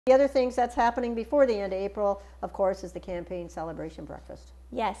The other things that's happening before the end of April, of course, is the campaign celebration breakfast.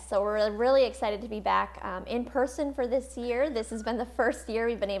 Yes, so we're really excited to be back in person for this year. This has been the first year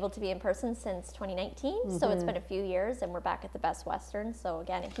we've been able to be in person since 2019, so it's been a few years, and we're back at the Best Western. So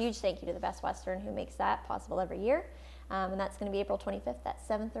again, a huge thank you to the Best Western who makes that possible every year, and that's going to be April 25th at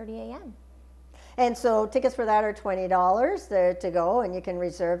 7:30 a.m. And so tickets for that are $20 there to go, and you can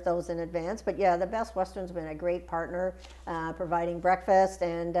reserve those in advance. But yeah, the Best Western's been a great partner providing breakfast,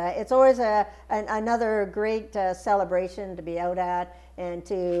 and it's always another great celebration to be out at, and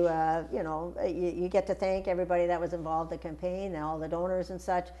to, you get to thank everybody that was involved in the campaign, and all the donors and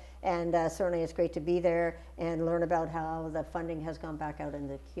such. And certainly it's great to be there and learn about how the funding has gone back out in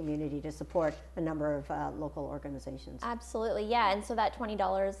the community to support a number of local organizations. Absolutely, yeah, and so that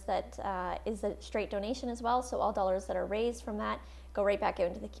 $20 that is a straight donation as well, so all dollars that are raised from that go right back out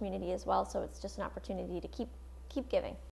into the community as well, so it's just an opportunity to keep giving.